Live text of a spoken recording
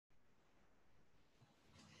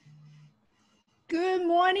Good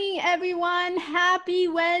morning, everyone. Happy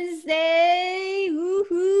Wednesday.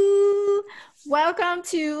 Woohoo. Welcome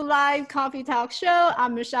to Live Coffee Talk Show.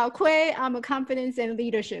 I'm Michelle Quay. I'm a confidence and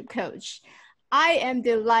leadership coach. I am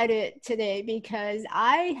delighted today because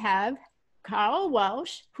I have Carl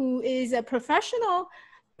Walsh, who is a professional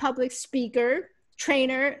public speaker,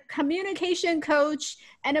 trainer, communication coach,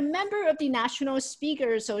 and a member of the National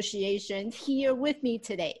Speaker Association here with me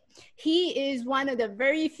today. He is one of the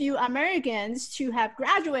very few Americans to have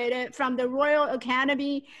graduated from the Royal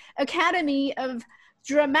Academy of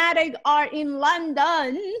Dramatic Art in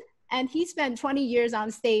London. And he spent 20 years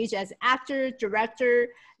on stage as actor, director,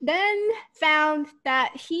 then found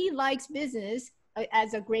that he likes business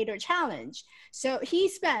as a greater challenge. So he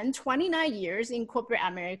spent 29 years in corporate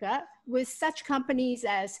America with such companies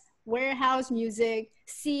as Wherehouse Music,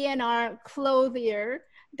 C&R Clothiers,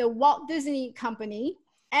 the Walt Disney Company,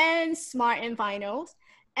 and Smart and Finals.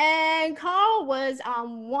 And Carl was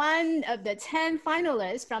one of the 10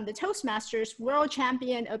 finalists from the Toastmasters World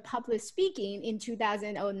Champion of Public Speaking in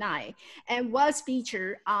 2009 and was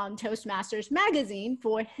featured on Toastmasters magazine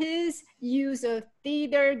for his use of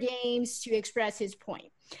theater games to express his point.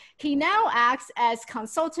 He now acts as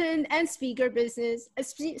consultant and speaker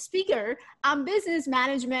on business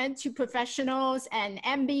management to professionals and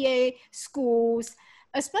MBA schools,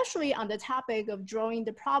 especially on the topic of drawing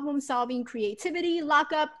the problem-solving creativity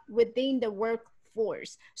lockup within the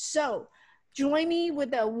workforce. So join me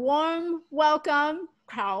with a warm welcome,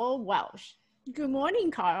 Carl Walsh. Good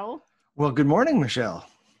morning, Carl. Well, good morning, Michelle.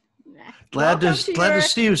 Glad to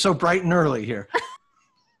see you so bright and early here.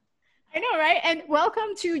 I know, right? And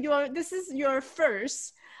welcome to this is your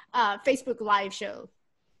first Facebook Live show.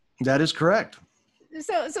 That is correct.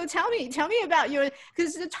 So tell me about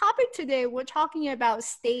because the topic today, we're talking about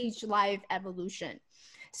stage life evolution.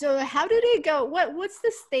 So how did it go? What's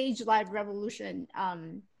the stage life revolution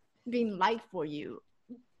been like for you?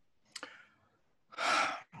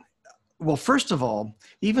 Well, first of all,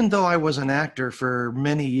 even though I was an actor for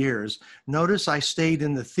many years, notice I stayed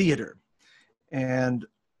in the theater. And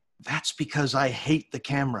that's because I hate the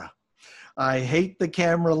camera. I hate the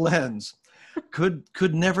camera lens.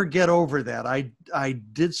 Could never get over that. I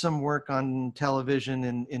did some work on television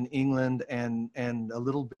in England and a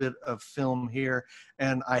little bit of film here,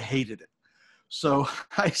 and I hated it. So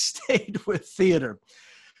I stayed with theater.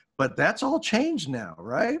 But that's all changed now,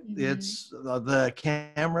 right? Mm-hmm. It's the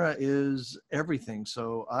camera is everything.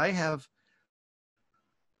 So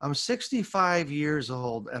I'm 65 years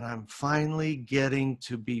old, and I'm finally getting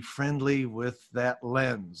to be friendly with that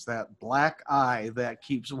lens, that black eye that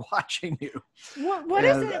keeps watching you. What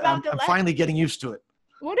is it about the lens? I'm finally getting used to it.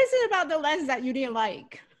 What is it about the lens that you didn't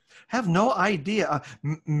like? Have no idea.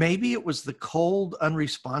 Maybe it was the cold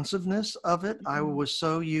unresponsiveness of it. Mm-hmm. I was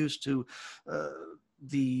so used to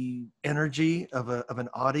the energy of an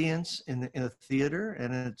audience in a theater,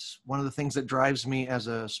 and it's one of the things that drives me as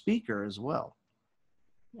a speaker as well.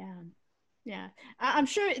 Yeah. I'm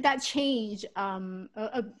sure that change,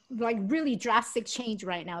 like really drastic change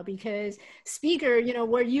right now, because speaker,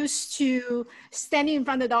 we're used to standing in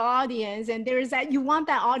front of the audience, and there's that, you want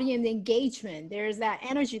that audience engagement. There's that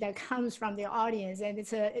energy that comes from the audience, and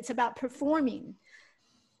it's about performing.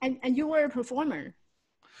 And you were a performer.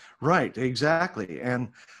 Right, exactly. And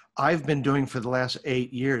I've been doing for the last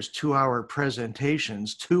 8 years, 2-hour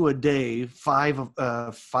presentations, 2 a day,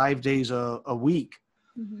 5 days a week.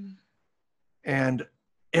 Mm-hmm. And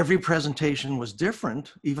every presentation was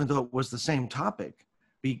different, even though it was the same topic,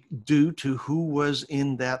 due to who was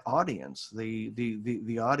in that audience.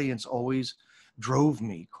 The audience always drove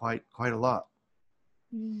me quite a lot.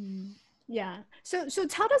 Mm-hmm. Yeah. So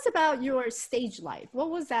tell us about your stage life.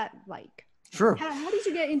 What was that like? Sure. How did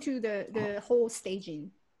you get into the whole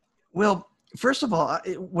staging? Well, first of all,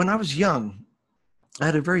 when I was young, I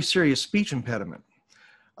had a very serious speech impediment.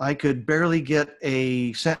 I could barely get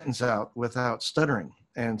a sentence out without stuttering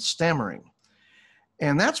and stammering.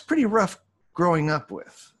 And that's pretty rough growing up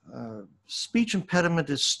with. Speech impediment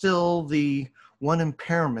is still the one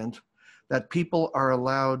impairment that people are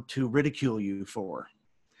allowed to ridicule you for.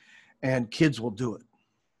 And kids will do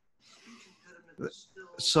it.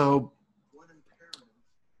 So,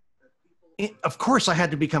 of course, I had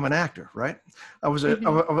to become an actor, right? I was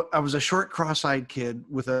a short, cross-eyed kid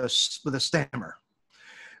with a stammer.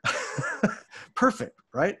 Perfect,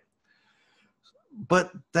 right?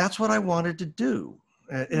 But that's what I wanted to do.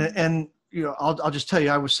 And I'll just tell you,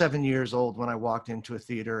 I was 7 years old when I walked into a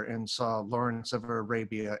theater and saw Lawrence of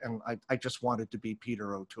Arabia, and I just wanted to be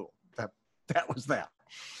Peter O'Toole. That was that.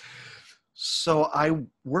 So I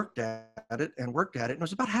worked at it. And it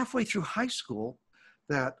was about halfway through high school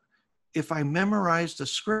that if I memorized a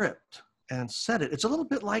script and said it, it's a little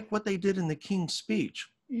bit like what they did in the King's Speech,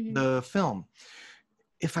 the film.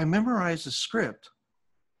 If I memorized a script,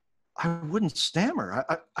 I wouldn't stammer.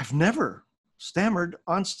 I've never stammered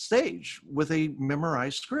on stage with a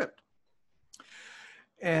memorized script.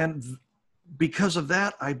 And because of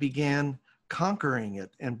that, I began conquering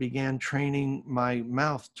it and began training my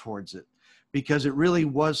mouth towards it, because it really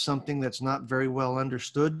was something that's not very well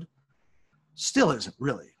understood. Still isn't,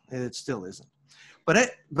 really. It still isn't.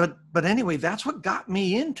 But anyway, that's what got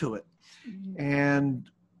me into it. And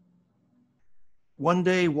one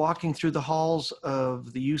day, walking through the halls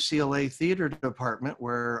of the UCLA theater department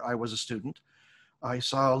where I was a student, I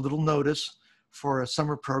saw a little notice for a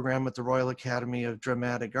summer program at the Royal Academy of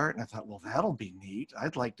Dramatic Art. And I thought, well, that'll be neat.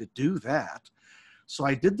 I'd like to do that. So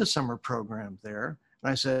I did the summer program there.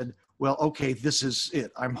 And I said, well, okay, this is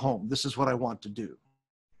it. I'm home. This is what I want to do.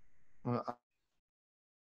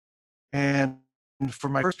 And for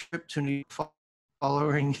my first trip to New York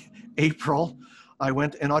following April, I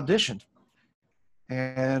went and auditioned.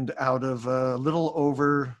 And out of a little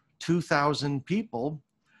over 2,000 people,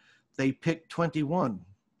 they picked 21.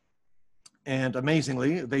 And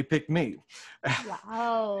amazingly, they picked me.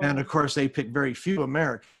 Wow. And of course, they picked very few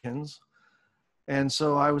Americans. And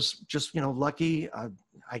so I was just, lucky.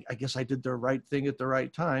 I guess I did the right thing at the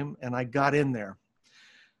right time, and I got in there.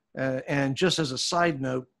 And just as a side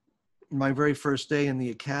note, my very first day in the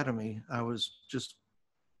academy, I was just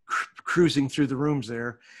cruising through the rooms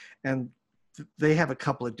there, and they have a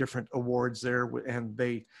couple of different awards there, and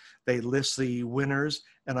they list the winners,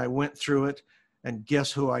 and I went through it, and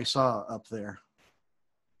guess who I saw up there?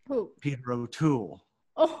 Who? Peter O'Toole.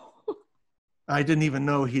 Oh. I didn't even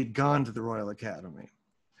know he'd gone to the Royal Academy.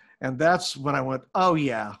 And that's when I went, oh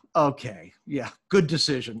yeah, okay, yeah, good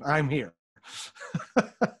decision, I'm here.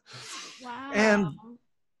 Wow.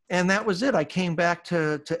 And that was it. I came back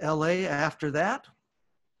to LA after that,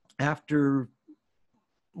 after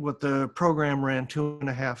what the program ran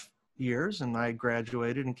 2.5 years, and I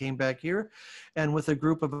graduated and came back here, and with a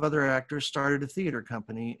group of other actors started a theater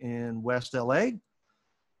company in West LA.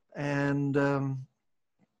 And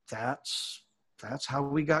that's how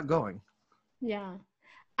we got going. Yeah.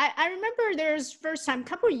 I remember there's first time, a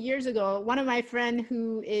couple of years ago, one of my friend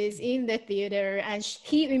who is in the theater, and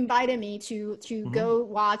he invited me to go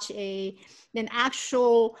watch an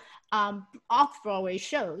actual off-Broadway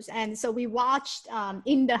shows. And so we watched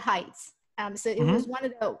In the Heights. So it was one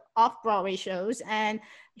of the off-Broadway shows, and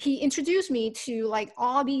he introduced me to like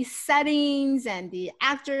all these settings and the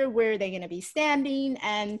actor where they're going to be standing,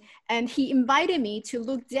 and he invited me to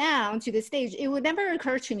look down to the stage. It would never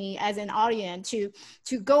occur to me as an audience to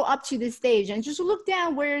go up to the stage and just look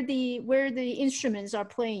down where the instruments are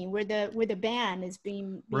playing, where the band is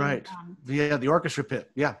being right. The orchestra pit.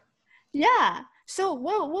 Yeah. So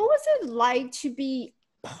what was it like to be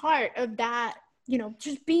part of that?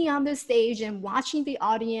 Just being on the stage and watching the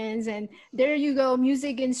audience, and there you go,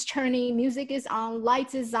 music is turning, music is on,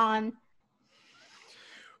 lights is on.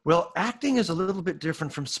 Well, acting is a little bit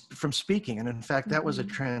different from speaking. And in fact, that was a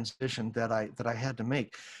transition that I had to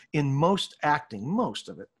make. In most acting, most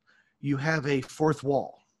of it, you have a fourth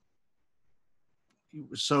wall.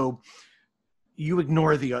 So you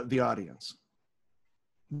ignore the audience.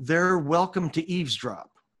 They're welcome to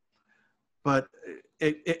eavesdrop, but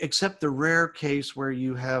except the rare case where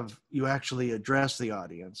you actually address the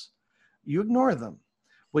audience, you ignore them.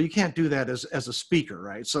 Well, you can't do that as a speaker,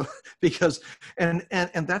 right? So because and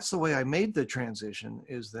that's the way I made the transition,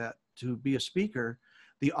 is that to be a speaker,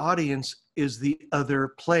 the audience is the other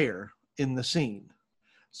player in the scene.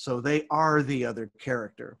 So they are the other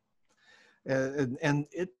character. And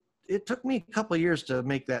it took me a couple of years to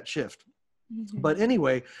make that shift. But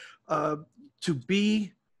anyway, to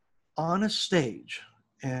be on a stage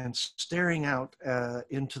and staring out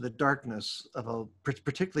into the darkness of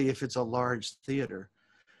particularly if it's a large theater,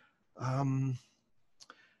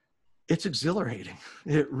 it's exhilarating.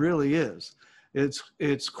 It really is.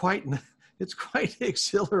 It's quite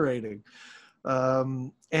exhilarating.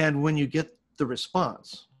 And when you get the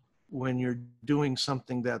response, when you're doing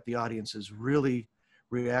something that the audience is really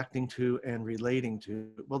reacting to and relating to,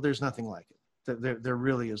 well, there's nothing like it. There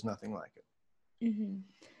really is nothing like it.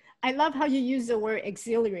 I love how you use the word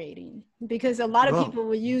exhilarating, because a lot of people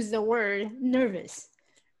will use the word nervous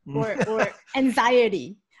or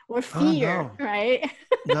anxiety or fear, right?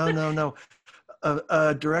 No.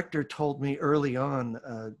 A director told me early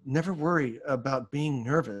on, never worry about being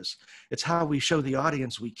nervous. It's how we show the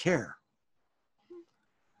audience we care.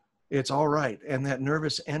 It's all right. And that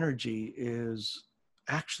nervous energy is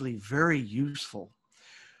actually very useful.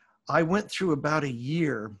 I went through about a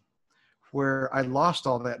year where I lost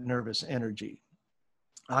all that nervous energy.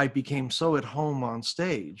 I became so at home on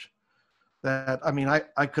stage that, I mean,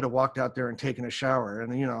 I could have walked out there and taken a shower,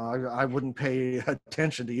 and, you know, I wouldn't pay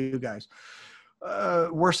attention to you guys.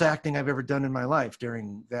 Worst acting I've ever done in my life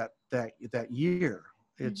during that year.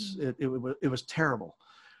 It was terrible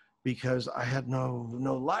because I had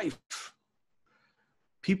no life.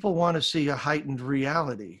 People want to see a heightened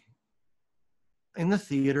reality in the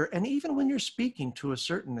theater, and even when you're speaking to a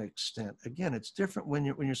certain extent. Again, it's different when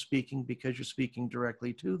you're speaking because you're speaking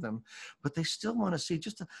directly to them, but they still want to see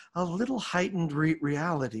just a little heightened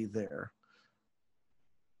reality there.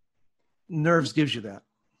 Nerves gives you that.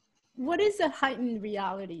 What is a heightened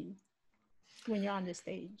reality when you're on the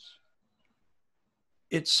stage?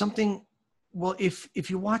 It's something, well, if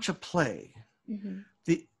you watch a play, and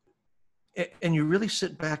you really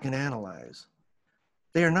sit back and analyze,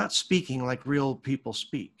 they are not speaking like real people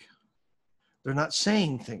speak. They're not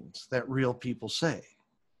saying things that real people say.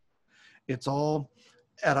 It's all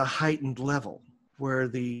at a heightened level where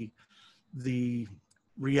the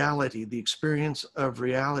reality, the experience of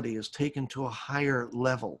reality is taken to a higher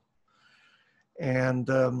level. And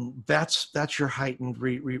that's your heightened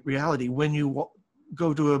reality. When you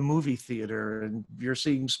go to a movie theater and you're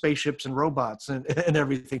seeing spaceships and robots and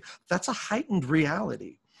everything, that's a heightened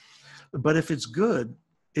reality. But if it's good,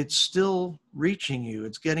 it's still reaching you.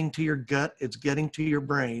 It's getting to your gut. It's getting to your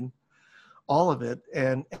brain, all of it,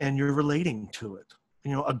 and you're relating to it.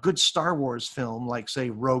 You know, a good Star Wars film, like, say,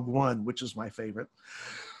 Rogue One, which is my favorite,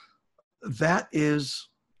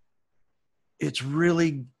 it's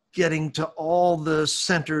really getting to all the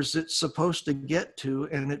centers it's supposed to get to,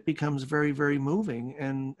 and it becomes very, very moving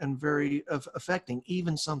and very affecting.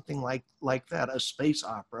 Even something like that, a space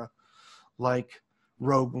opera like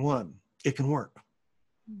Rogue One, it can work.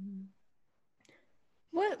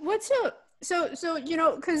 So you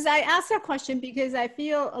know, because I asked that question because I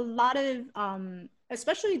feel a lot of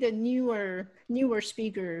especially the newer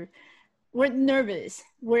speaker, we're nervous,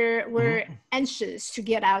 we're anxious to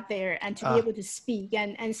get out there and to be able to speak,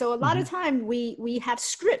 and so a lot of time we have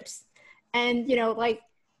scripts, and you know, like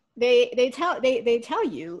they tell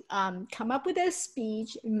you come up with a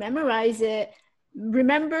speech, memorize it,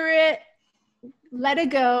 remember it, let it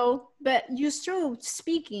go, but you're still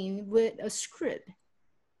speaking with a script.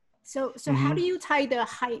 So how do you tie the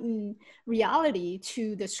heightened reality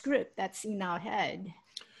to the script that's in our head?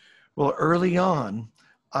 Well, early on,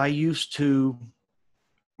 I used to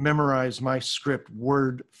memorize my script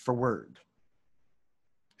word for word.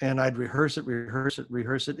 And I'd rehearse it.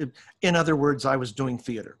 In other words, I was doing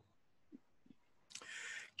theater.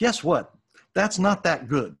 Guess what? That's not that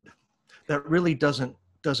good. That really doesn't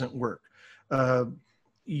work.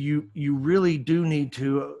 You really do need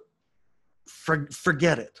to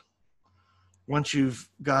forget it. Once you've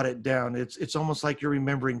got it down, it's almost like you're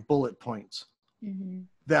remembering bullet points.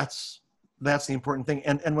 That's the important thing.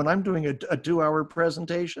 And when I'm doing a 2-hour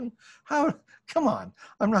presentation, come on,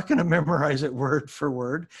 I'm not going to memorize it word for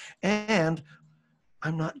word. And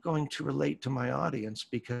I'm not going to relate to my audience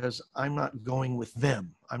because I'm not going with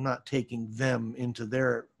them. I'm not taking them into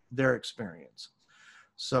their experience.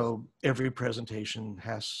 So every presentation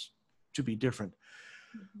has to be different.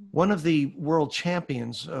 One of the world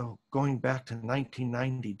champions, going back to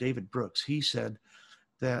 1990, David Brooks, he said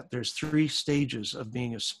that there's 3 stages of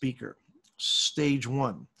being a speaker. Stage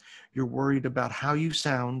 1, you're worried about how you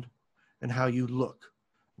sound and how you look.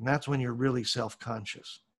 And that's when you're really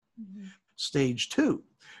self-conscious. Stage 2,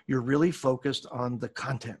 you're really focused on the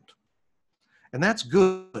content. And that's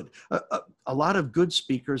good. A lot of good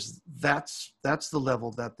speakers, that's the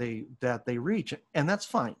level that they reach, and that's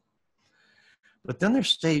fine. But then there's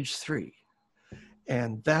stage 3,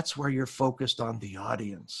 and that's where you're focused on the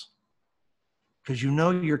audience. Because you know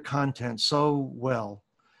your content so well,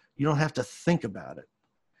 you don't have to think about it.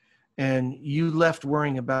 And you left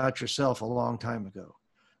worrying about yourself a long time ago.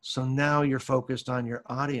 So now you're focused on your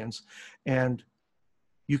audience, and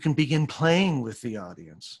you can begin playing with the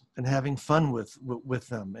audience and having fun with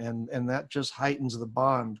them. And that just heightens the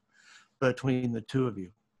bond between the two of you.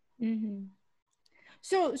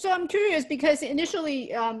 So I'm curious because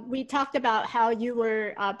initially we talked about how you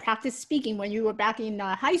were practice speaking when you were back in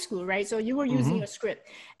high school, right? So you were using a script.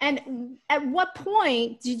 And at what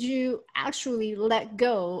point did you actually let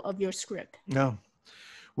go of your script? No.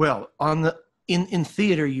 Well, in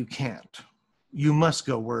theater, you can't. You must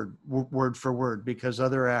go word for word because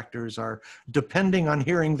other actors are depending on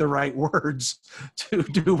hearing the right words to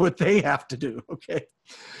do what they have to do, okay?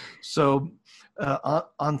 So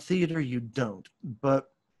on theater, you don't. But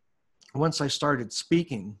once I started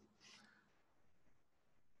speaking,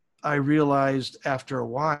 I realized after a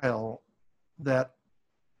while that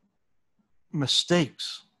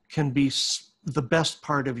mistakes can be the best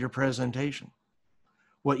part of your presentation.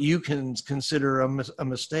 What you can consider a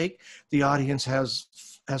mistake, the audience has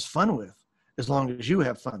fun with, as long as you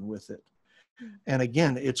have fun with it. And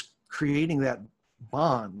again, it's creating that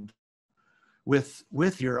bond with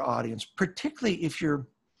your audience, particularly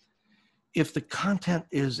if the content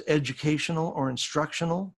is educational or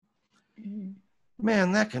instructional.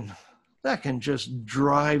 Man, that can just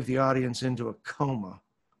drive the audience into a coma.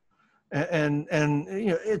 And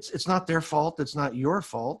you know, it's not their fault. It's not your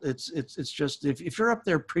fault. It's just if you're up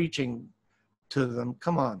there preaching to them,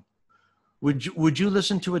 come on. Would you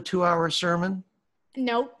listen to a 2-hour sermon?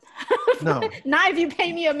 Nope. No. Not if you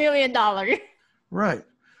pay me $1 million. Right.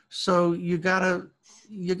 So you gotta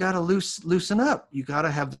loosen up. You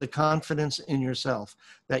gotta have the confidence in yourself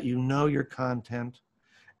that you know your content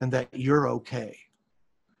and that you're okay.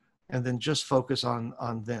 And then just focus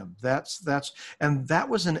on them. And that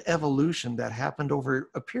was an evolution that happened over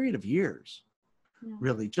a period of years. Yeah.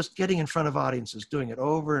 Really, just getting in front of audiences, doing it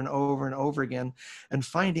over and over and over again, and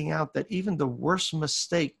finding out that even the worst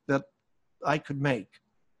mistake that I could make,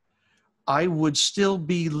 I would still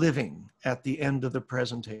be living at the end of the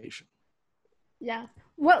presentation. Yeah.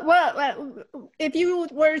 What if you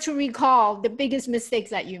were to recall the biggest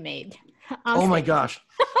mistakes that you made? Oh my gosh.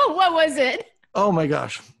 What was it? Oh my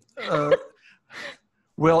gosh.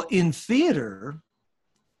 Well, in theater,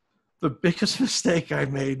 the biggest mistake I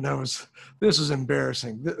made, this is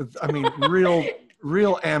embarrassing. I mean,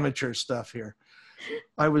 real amateur stuff here.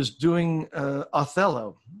 I was doing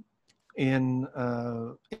Othello in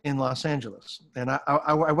Los Angeles, and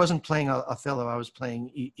I wasn't playing Othello. I was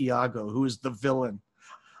playing Iago, who is the villain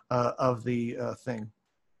of the thing.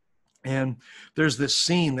 And there's this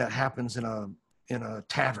scene that happens in a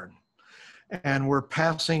tavern, and we're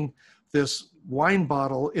passing this wine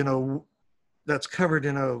bottle that's covered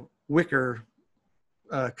in a wicker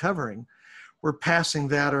covering. We're passing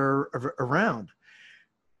that around,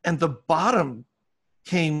 and the bottom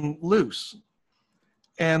came loose,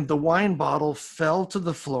 and the wine bottle fell to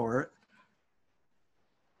the floor.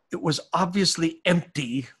 It was obviously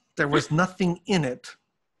empty. There was nothing in it.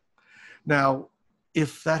 Now,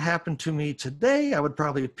 if that happened to me today, I would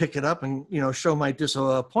probably pick it up and, show my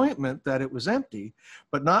disappointment that it was empty,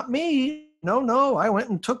 but not me. No, I went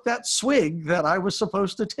and took that swig that I was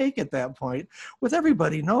supposed to take at that point, with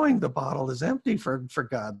everybody knowing the bottle is empty, for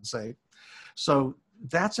God's sake. So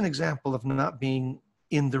that's an example of not being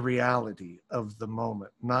in the reality of the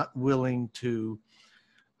moment, not willing to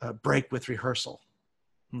break with rehearsal.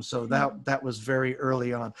 And so that was very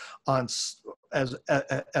early on as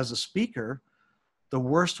a speaker. The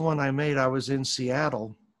worst one I made, I was in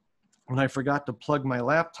Seattle when I forgot to plug my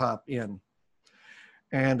laptop in.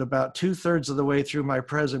 And about 2/3 of the way through my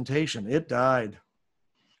presentation, it died.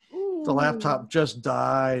 Ooh. The laptop just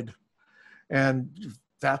died. And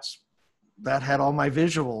that had all my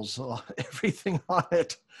visuals, everything on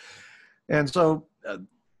it. And so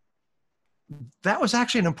that was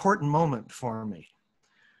actually an important moment for me,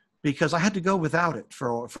 because I had to go without it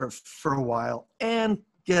for a while and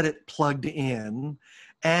get it plugged in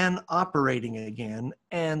and operating again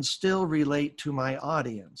and still relate to my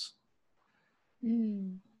audience.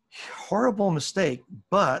 Horrible mistake,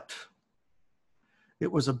 but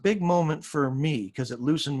it was a big moment for me because it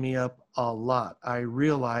loosened me up a lot. I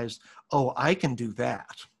realized, I can do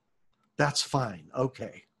that. That's fine.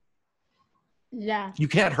 Okay. Yeah. You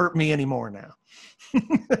can't hurt me anymore now.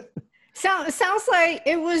 Sounds like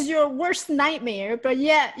it was your worst nightmare, but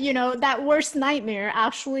yet, that worst nightmare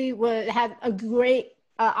actually would have a great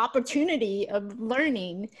opportunity of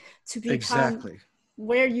learning to become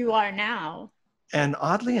where you are now. And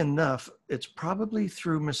oddly enough, it's probably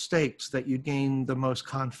through mistakes that you gain the most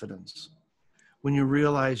confidence, when you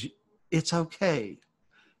realize it's okay.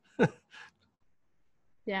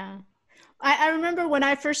 Yeah. I remember when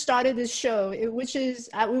I first started this show, which is,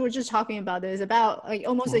 we were just talking about this about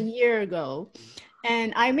almost a year ago,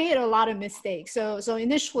 and I made a lot of mistakes. So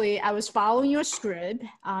initially I was following your script,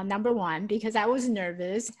 number one, because I was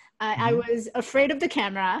nervous. I was afraid of the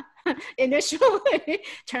camera initially.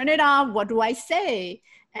 Turn it on. What do I say?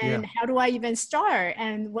 And how do I even start?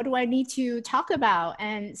 And what do I need to talk about?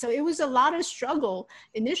 And so it was a lot of struggle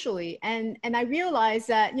initially. And I realized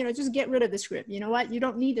that, just get rid of the script. You know what? You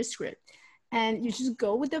don't need the script. And you just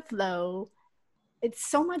go with the flow. It's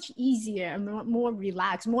so much easier and more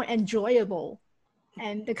relaxed, more enjoyable.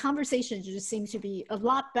 And the conversation just seems to be a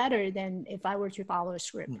lot better than if I were to follow a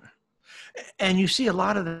script. And you see a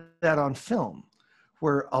lot of that on film,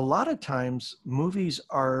 where a lot of times movies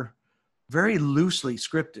are very loosely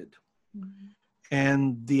scripted.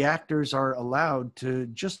 and the actors are allowed to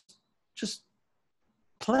just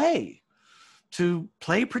play,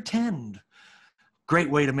 pretend. Great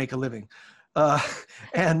way to make a living.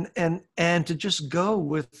 And to just go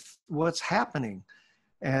with what's happening.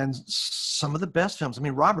 And some of the best films, I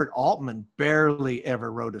mean, Robert Altman barely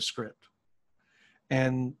ever wrote a script.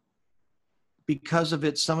 And because of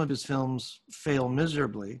it, some of his films fail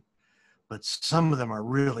miserably, but some of them are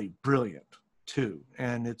really brilliant too.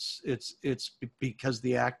 And it's because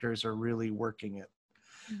the actors are really working it.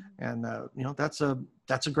 And you know, that's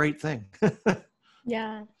a great thing.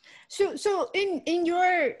 Yeah. So in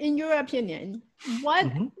your opinion,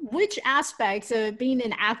 which aspects of being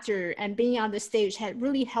an actor and being on the stage had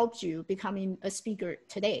really helped you becoming a speaker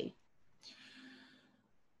today?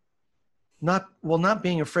 Not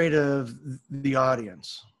being afraid of the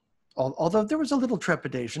audience. Although there was a little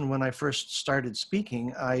trepidation when I first started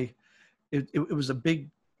speaking, it was a big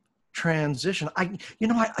transition.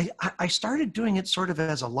 I started doing it sort of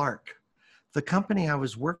as a lark. The company I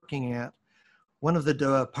was working at, one of the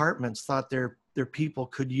departments thought their people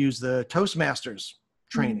could use the Toastmasters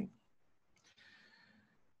training.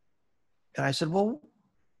 And I said, well,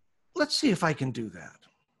 let's see if I can do that.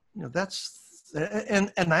 You know,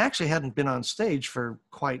 and I actually hadn't been on stage for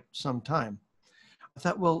quite some time. I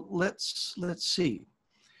thought, well, let's see.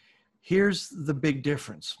 Here's the big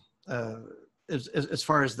difference as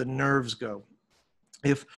far as the nerves go.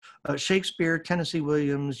 If Shakespeare, Tennessee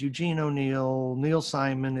Williams, Eugene O'Neill, Neil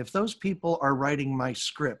Simon, if those people are writing my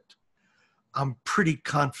script, I'm pretty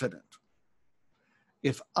confident.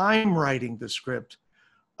 If I'm writing the script,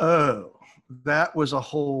 oh, that was a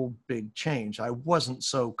whole big change. I wasn't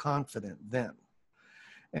so confident then.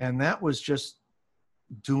 And that was just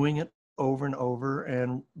doing it over and over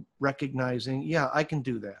and recognizing, yeah, I can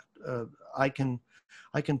do that. I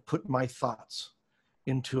can put my thoughts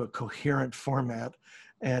into a coherent format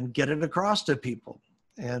and get it across to people.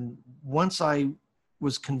 And once I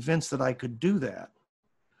was convinced that I could do that,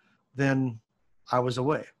 then I was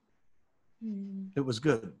away. It was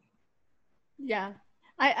good. Yeah.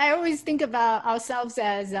 I always think about ourselves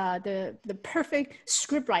as the perfect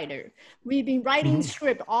script writer. We've been writing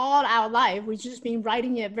script all our life. We've just been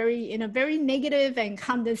writing it in a very negative and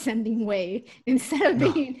condescending way instead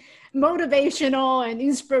of being motivational and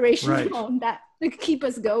inspirational that keep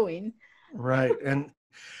us going. Right. And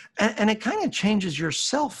it kind of changes your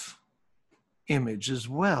self-image as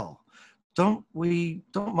well. Don't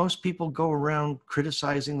most people go around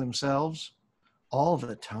criticizing themselves all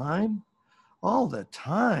the time? All the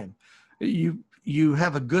time. You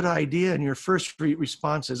have a good idea and your first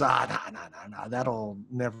response is, no, that'll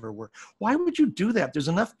never work. Why would you do that? There's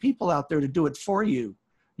enough people out there to do it for you.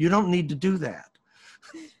 You don't need to do that.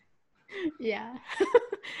 Yeah.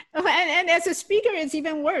 And as a speaker, it's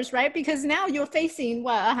even worse, right? Because now you're facing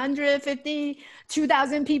 150,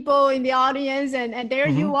 2,000 people in the audience, and there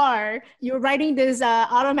you are. You're writing this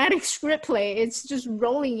automatic script play. It's just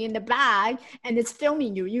rolling in the bag, and it's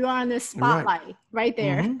filming you. You are on the spotlight right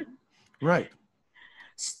there. Right.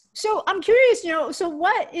 So I'm curious, so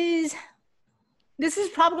this is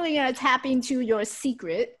probably going to tap into your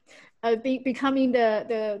secret of becoming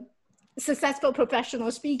the successful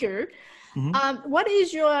professional speaker. What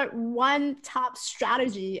is your one top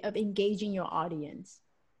strategy of engaging your audience?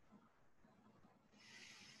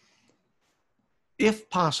 If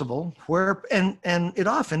possible, and it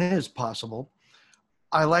often is possible,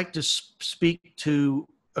 I like to speak to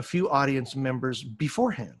a few audience members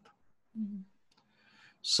beforehand,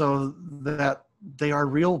 so that they are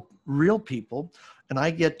real people, and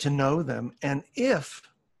I get to know them. And if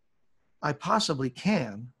I possibly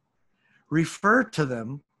can, refer to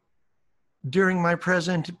them during my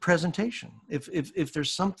presentation. If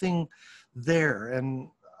there's something there, and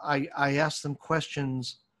I ask them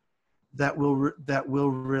questions that will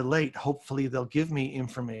relate, hopefully they'll give me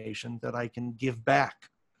information that I can give back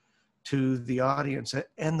to the audience.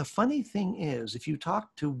 And the funny thing is, if you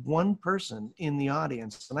talk to one person in the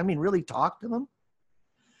audience, and I mean really talk to them,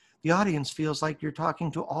 the audience feels like you're talking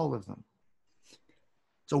to all of them.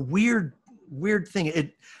 It's a weird thing.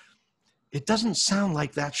 It doesn't sound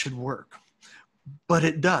like that should work, but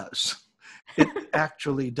it does. It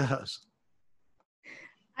actually does.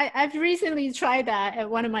 I've recently tried that at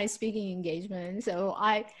one of my speaking engagements. So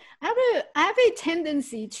I have a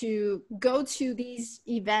tendency to go to these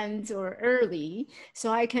events or early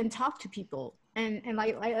so I can talk to people. And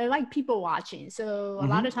I like people watching. So a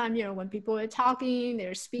lot of time, when people are talking,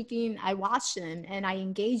 they're speaking, I watch them and I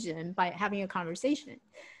engage them by having a conversation.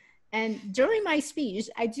 And during my speech,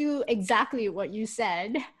 I do exactly what you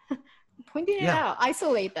said, pointing it out,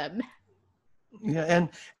 isolate them. Yeah,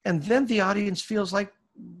 and then the audience feels like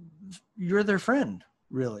you're their friend,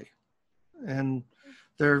 really, and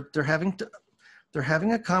they're having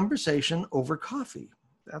a conversation over coffee.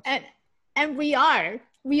 That's And we are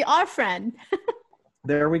friends.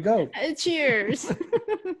 There we go. Cheers.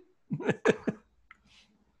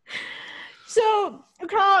 So,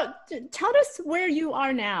 Carl, tell us where you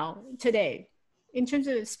are now today in terms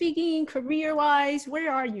of speaking, career-wise.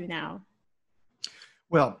 Where are you now?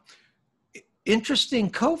 Well,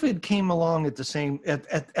 interesting. COVID came along at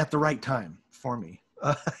the right time for me.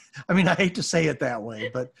 I mean, I hate to say it that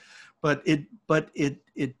way, but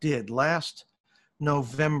it did. Last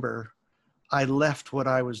November, I left what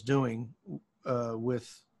I was doing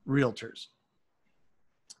with Realtors.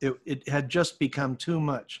 It had just become too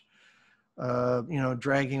much.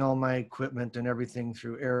 Dragging all my equipment and everything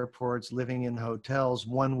through airports, living in hotels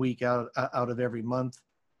 1 week out of every month.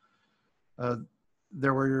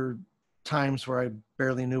 There were times where I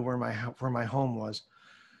barely knew where my home was.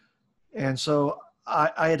 And so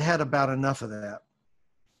I had about enough of that.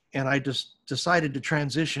 And I just decided to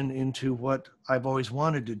transition into what I've always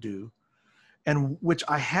wanted to do, and which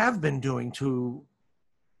I have been doing to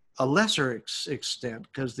a lesser extent,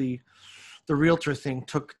 because the realtor thing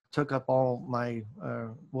took up all my,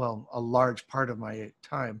 a large part of my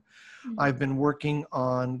time. Mm-hmm. I've been working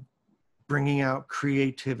on bringing out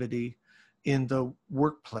creativity in the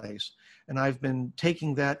workplace. And I've been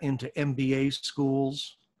taking that into MBA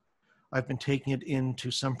schools. I've been taking it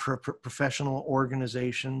into some professional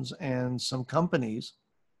organizations and some companies.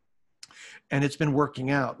 And it's been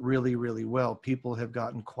working out really, really well. People have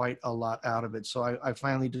gotten quite a lot out of it. So I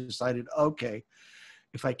finally decided, okay,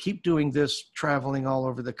 if I keep doing this traveling all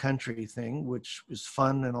over the country thing, which is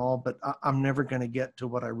fun and all, but I'm never going to get to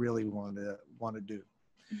what I really want to do.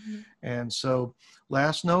 Mm-hmm. And so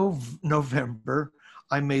last November,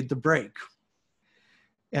 I made the break.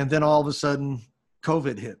 And then all of a sudden,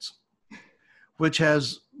 COVID hits, which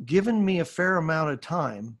has given me a fair amount of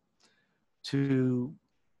time to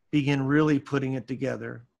begin really putting it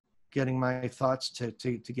together, getting my thoughts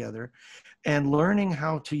together, and learning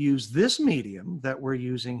how to use this medium that we're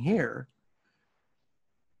using here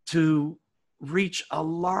to reach a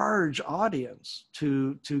large audience,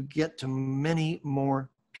 to get to many more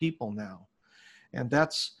people now. And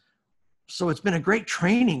so it's been a great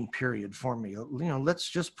training period for me. Let's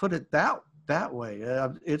just put it that way.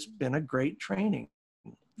 It's been a great training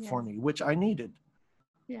for me, which I needed.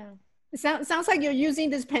 Yeah. It sounds like you're using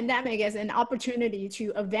this pandemic as an opportunity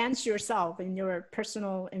to advance yourself in your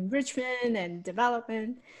personal enrichment and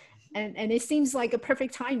development. And it seems like a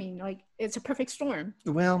perfect timing, like it's a perfect storm.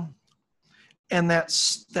 Well, and that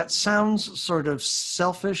sounds sort of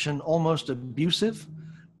selfish and almost abusive,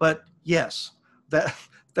 but yes,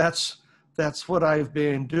 that's what I've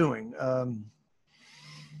been doing.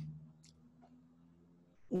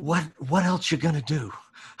 What else you gonna do?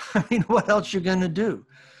 I mean, what else you gonna do?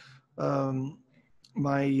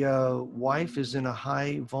 My wife is in a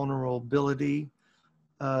high vulnerability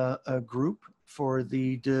group for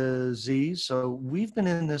the disease. So we've been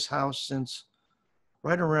in this house since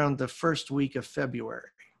right around the first week of February,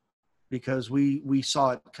 because we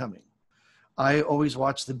saw it coming. I always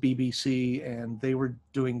watched the BBC, and they were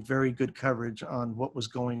doing very good coverage on what was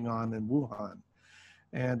going on in Wuhan.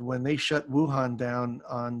 And when they shut Wuhan down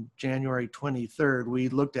on January 23rd, we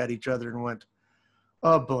looked at each other and went,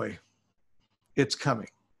 oh boy, it's coming.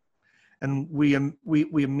 And we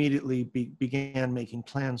immediately began making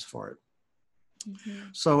plans for it. Mm-hmm.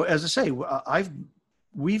 So as I say,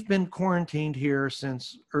 we've been quarantined here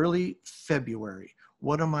since early February.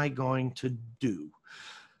 What am I going to do?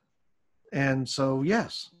 And so,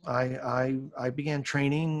 yes, I began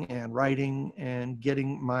training and writing and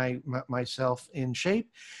getting myself in shape,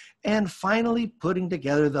 and finally putting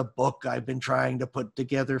together the book I've been trying to put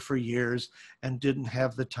together for years and didn't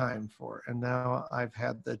have the time for. And now I've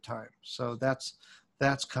had the time. So that's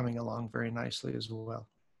coming along very nicely as well.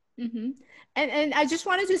 Mm-hmm. And I just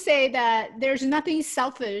wanted to say that there's nothing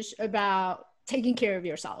selfish about taking care of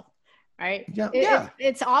yourself, right? Yeah.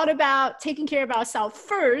 It's all about taking care of ourselves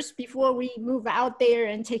first before we move out there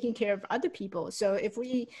and taking care of other people. So if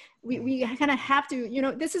we kind of have to,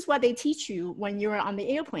 this is what they teach you when you're on the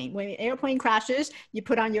airplane. When the airplane crashes, you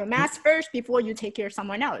put on your mask first before you take care of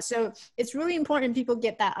someone else. So it's really important people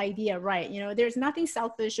get that idea right. There's nothing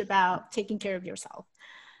selfish about taking care of yourself.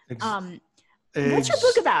 What's your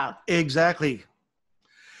book about? Exactly.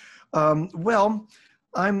 Well,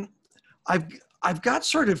 I've got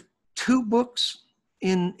sort of two books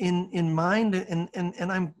in mind,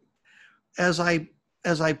 and I'm as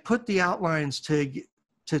I put the outlines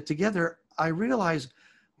together, I realize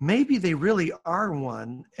maybe they really are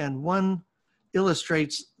one, and one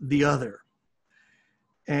illustrates the other.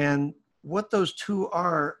 And what those two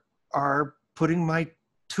are putting my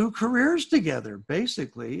two careers together,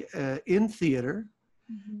 basically, in theater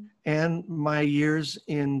and my years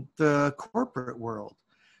in the corporate world.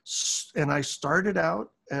 And I started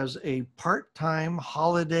out as a part-time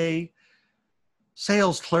holiday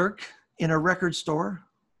sales clerk in a record store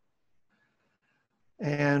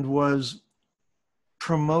and was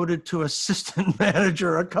promoted to assistant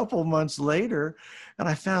manager a couple months later. And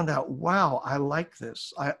I found out, wow, I like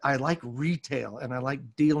this. I like retail and I like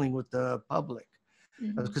dealing with the public,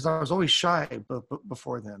 because I was always shy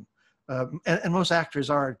before then. And most actors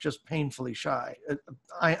are just painfully shy.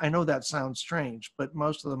 I know that sounds strange, but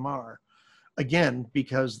most of them are. Again,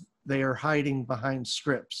 because they are hiding behind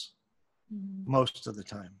scripts most of the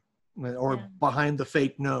time, or behind the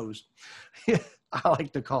fake nose, I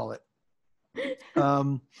like to call it.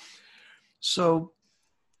 So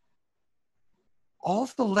all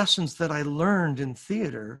of the lessons that I learned in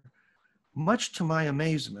theater, much to my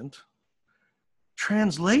amazement,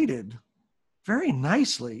 translated very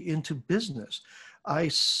nicely into business. I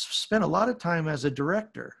spent a lot of time as a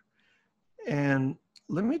director, and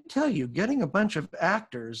let me tell you, getting a bunch of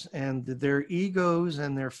actors and their egos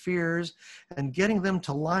and their fears and getting them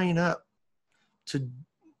to line up to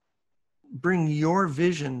bring your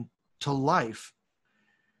vision to life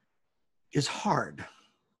is hard.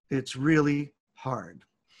 It's really hard.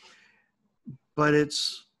 But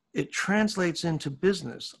it translates into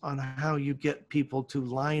business on how you get people to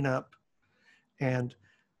line up and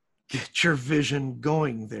get your vision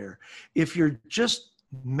going there. If you're just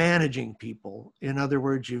managing people, in other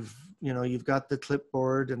words, you've got the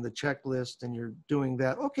clipboard and the checklist and you're doing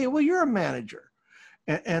that. Okay, well, you're a manager,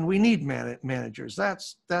 and we need managers.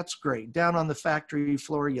 That's great. Down on the factory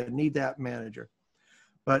floor, you need that manager.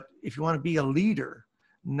 But if you want to be a leader,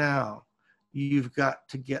 now you've got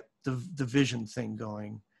to get the vision thing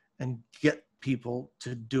going and get people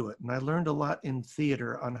to do it. And I learned a lot in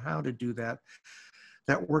theater on how to do that.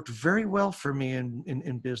 That worked very well for me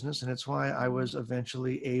in business, and it's why I was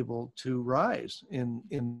eventually able to rise in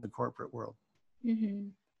the corporate world.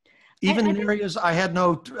 Even in areas I had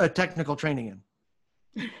no technical training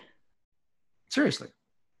in. Seriously,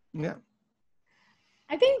 yeah.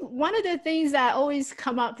 I think one of the things that always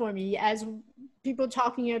come up for me as people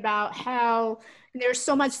talking about how there's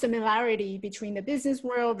so much similarity between the business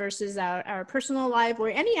world versus our personal life or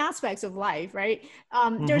any aspects of life, right?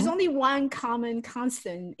 There's only one common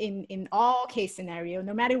constant in all case scenario,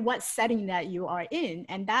 no matter what setting that you are in,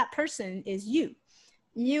 and that person is you.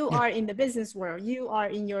 You are in the business world, you are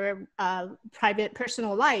in your private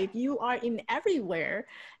personal life, you are in everywhere.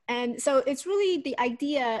 And so it's really the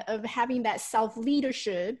idea of having that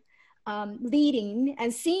self-leadership, leading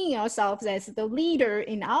and seeing ourselves as the leader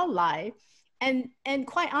in our life. And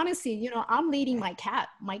quite honestly, I'm leading my cat.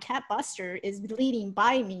 My cat Buster is leading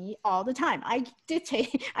by me all the time. I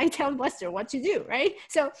tell Buster what to do, right?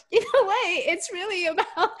 So in a way, it's really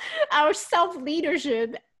about our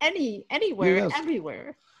self-leadership anywhere,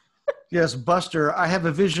 everywhere. Yes, Buster, I have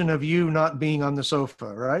a vision of you not being on the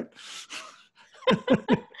sofa, right?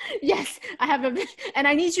 Yes, I have and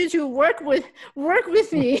I need you to work with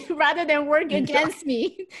me rather than work against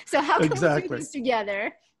me. So how can we do this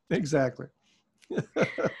together? Exactly.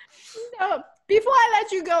 So before I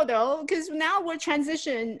let you go though, because now we're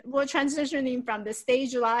transitioning from the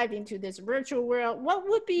stage live into this virtual world, what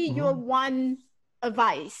would be your one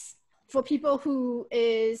advice for people who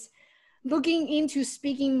is looking into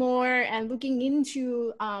speaking more and looking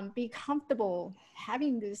into be comfortable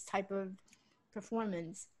having this type of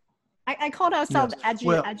performance? I called ourselves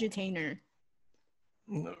edutainer.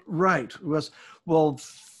 Right. Well,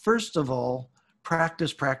 first of all,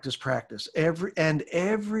 practice.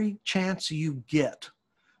 Every chance you get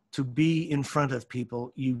to be in front of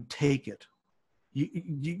people, you take it.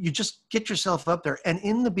 You just get yourself up there. And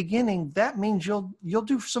in the beginning, that means you'll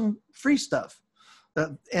do some free stuff.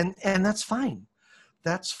 And that's fine.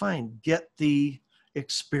 That's fine. Get the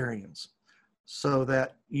experience so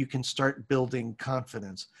that you can start building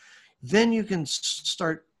confidence. Then you can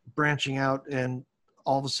start branching out and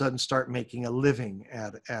all of a sudden start making a living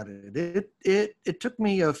at it. It took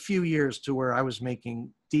me a few years to where I was making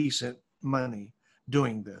decent money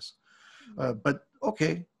doing this. But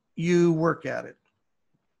okay, you work at it.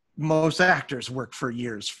 Most actors work for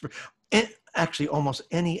years. Actually, almost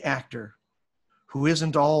any actor who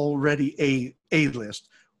isn't already A-list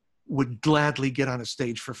would gladly get on a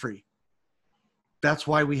stage for free. That's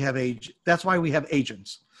why we have agents,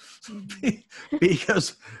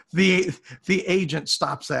 because the agent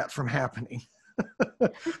stops that from happening.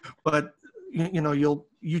 But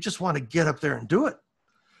you just want to get up there and do it.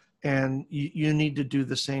 And you need to do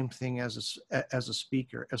the same thing as a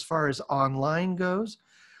speaker. As far as online goes,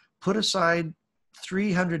 put aside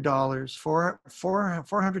 $300,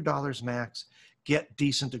 $400 max, get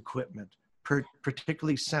decent equipment,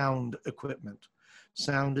 particularly sound equipment.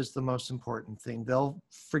 Sound is the most important thing. They'll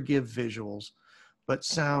forgive visuals, but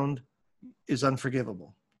sound is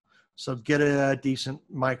unforgivable. So get a decent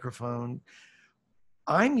microphone.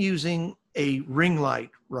 I'm using a ring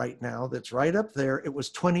light right now that's right up there. It was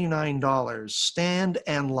 $29, stand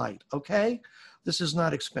and light, okay? This is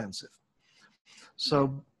not expensive.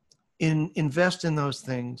 So invest in those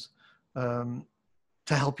things to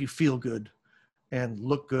help you feel good and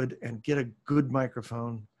look good, and get a good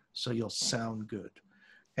microphone so you'll sound good.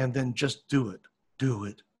 And then just do it, do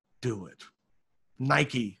it, do it.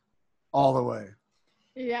 Nike all the way.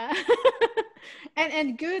 Yeah.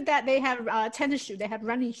 and good that they have tennis shoes, they have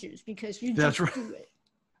running shoes, because you just do it.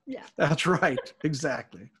 Yeah. That's right.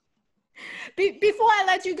 Exactly. Before I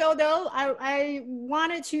let you go, though, I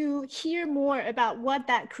wanted to hear more about what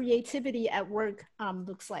that creativity at work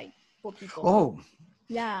looks like for people. Oh,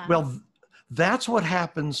 yeah. Well, that's what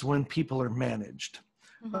happens when people are managed.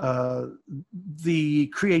 The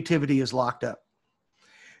creativity is locked up.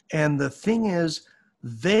 And the thing is,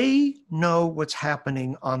 they know what's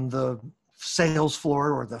happening on the sales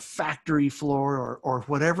floor or the factory floor or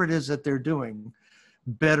whatever it is that they're doing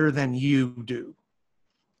better than you do.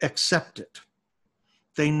 Accept it.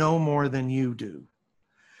 They know more than you do.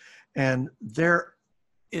 And there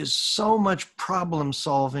is so much problem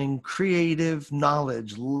solving, creative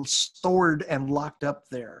knowledge stored and locked up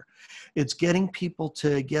there. It's getting people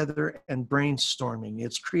together and brainstorming.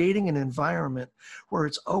 It's creating an environment where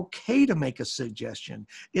it's okay to make a suggestion.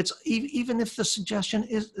 It's even if the suggestion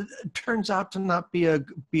turns out to not be a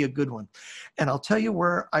good one. And I'll tell you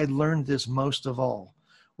where I learned this most of all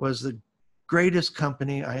was the greatest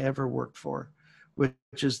company I ever worked for, which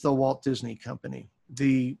is the Walt Disney Company.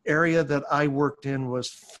 The area that I worked in was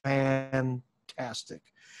fantastic.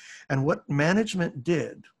 And what management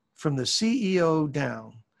did from the CEO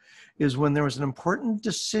down is when there was an important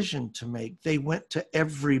decision to make, they went to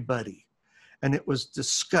everybody and it was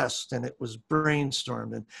discussed and it was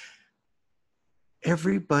brainstormed, and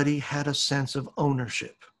everybody had a sense of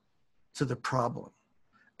ownership to the problem.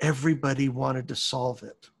 Everybody wanted to solve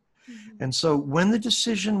it. And so when the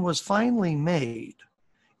decision was finally made,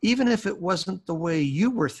 even if it wasn't the way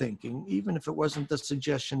you were thinking, even if it wasn't the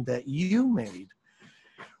suggestion that you made,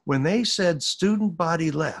 when they said student body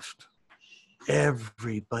left,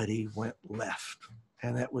 everybody went left.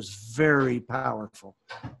 And that was very powerful,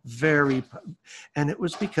 and it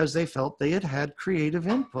was because they felt they had had creative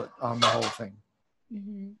input on the whole thing.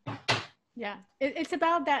 Yeah, it's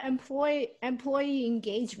about that employee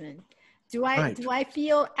engagement. Do I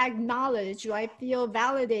feel acknowledged? Do I feel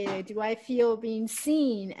validated? Do I feel being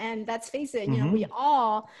seen? And let's face it, we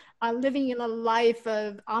all are living in a life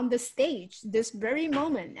of on the stage this very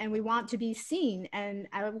moment, and we want to be seen, and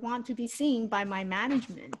I want to be seen by my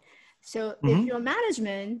management. So if you're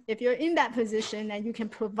management, if you're in that position and you can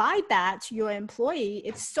provide that to your employee,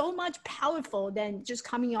 it's so much powerful than just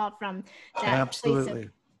coming off from that place of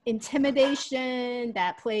intimidation,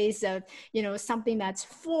 that place of something that's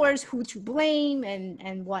forced, who to blame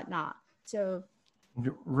and whatnot. So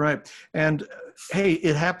right. And hey,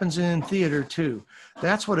 it happens in theater too.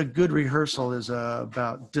 That's what a good rehearsal is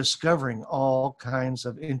about, discovering all kinds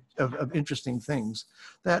of interesting things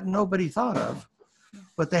that nobody thought of,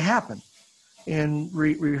 but they happen in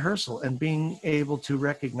rehearsal, and being able to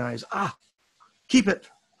recognize, keep it,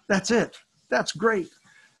 that's it, that's great.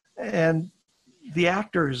 And the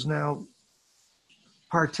actor is now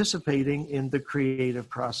participating in the creative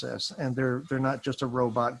process, and they're not just a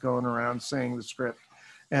robot going around saying the script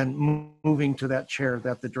and moving to that chair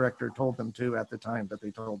that the director told them to at the time that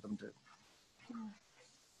they told them to.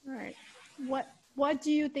 All right. What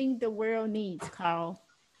do you think the world needs, Carl?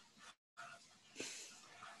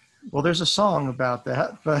 Well, there's a song about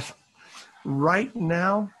that, but right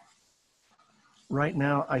now,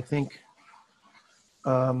 I think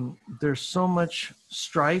there's so much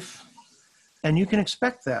strife, and you can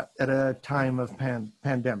expect that at a time of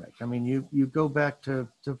pandemic. I mean, you go back to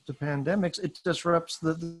pandemics, it disrupts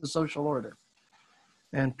the social order,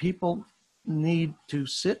 and people need to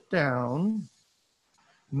sit down,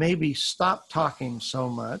 maybe stop talking so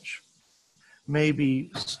much,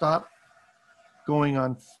 maybe stop going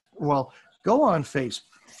on, go on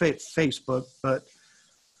Facebook, but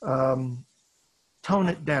tone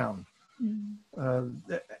it down.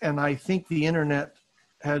 And I think the internet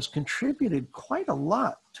has contributed quite a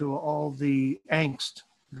lot to all the angst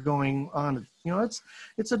going on. You know,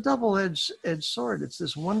 it's a double-edged sword. It's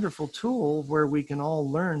this wonderful tool where we can all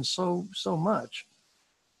learn so much,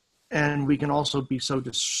 and we can also be so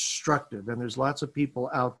destructive. And there's lots of people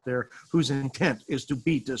out there whose intent is to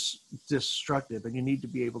be destructive, and you need to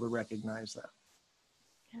be able to recognize that.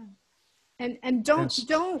 Yeah. And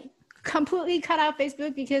don't completely cut out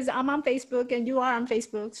Facebook, because I'm on Facebook and you are on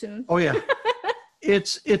Facebook soon. Oh yeah.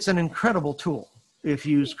 It's an incredible tool if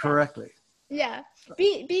used correctly. Yeah.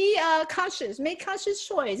 Be conscious. Make conscious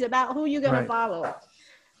choice about who you're gonna follow.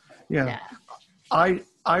 Yeah. I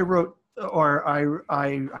wrote, or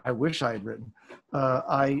I wish I had written.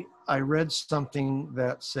 I read something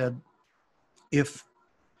that said, if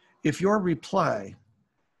your reply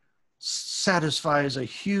satisfies a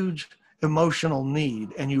huge emotional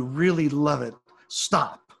need and you really love it,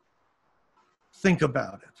 stop. Think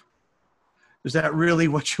about it. Is that really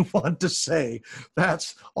what you want to say?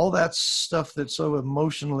 That's all that stuff that's so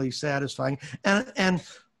emotionally satisfying. And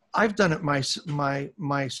I've done it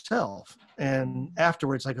myself. And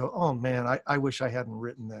afterwards I go, oh man, I wish I hadn't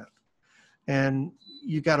written that. And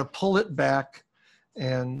you got to pull it back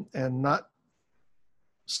and not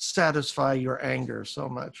satisfy your anger so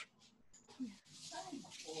much.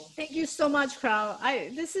 Thank you so much, Carl.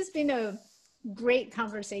 This has been a great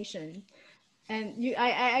conversation. And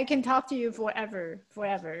I can talk to you forever.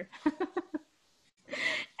 But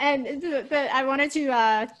I wanted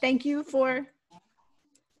to thank you for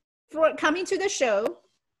coming to the show.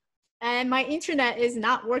 And my internet is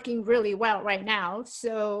not working really well right now.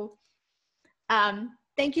 So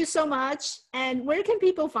thank you so much. And where can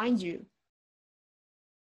people find you?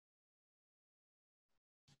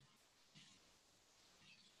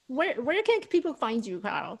 Where can people find you,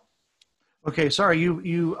 Carl? Okay, sorry,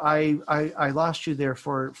 I lost you there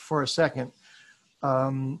for a second.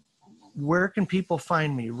 Where can people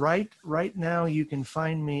find me? Right now, you can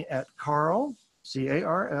find me at Carl,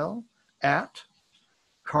 C-A-R-L, at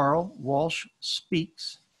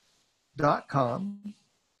carlwalshspeaks.com.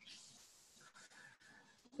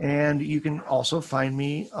 And you can also find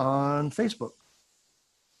me on Facebook.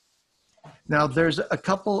 Now, there's a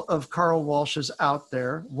couple of Carl Walshes out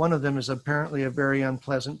there. One of them is apparently a very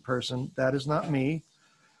unpleasant person. That is not me.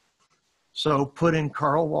 So put in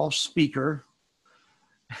Carl Walsh Speaker,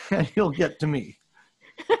 and you'll get to me.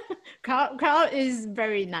 Carl is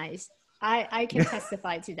very nice. I can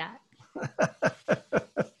testify to that.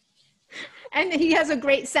 And he has a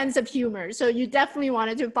great sense of humor. So you definitely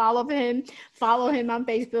wanted to follow him on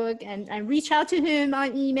Facebook, and reach out to him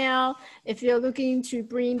on email if you're looking to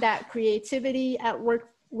bring that creativity at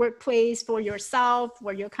workplace for yourself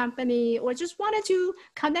or your company, or just wanted to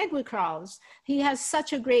connect with Carl. He has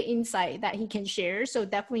such a great insight that he can share. So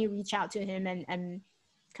definitely reach out to him and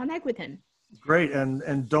connect with him. Great.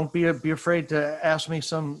 And don't be afraid to ask me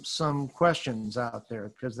some questions out there,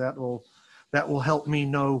 because that will help me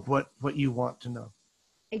know what you want to know.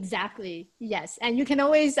 Exactly. Yes. And you can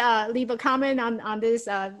always leave a comment on this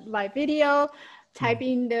live video, type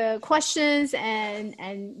in the questions,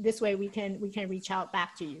 and this way we can reach out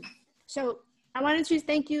back to you. So I wanted to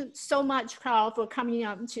thank you so much, Carl, for coming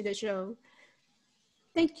on to the show.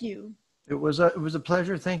 Thank you. It was a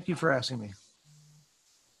pleasure. Thank you for asking me.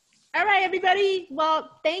 All right, everybody. Well,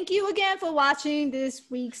 thank you again for watching this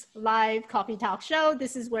week's live coffee talk show.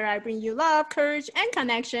 This is where I bring you love, courage, and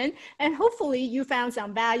connection. And hopefully you found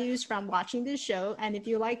some values from watching this show. And if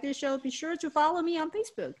you like this show, be sure to follow me on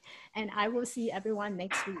Facebook. And I will see everyone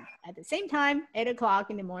next week at the same time, 8 o'clock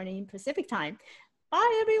in the morning Pacific time.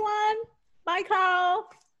 Bye, everyone. Bye, Carl.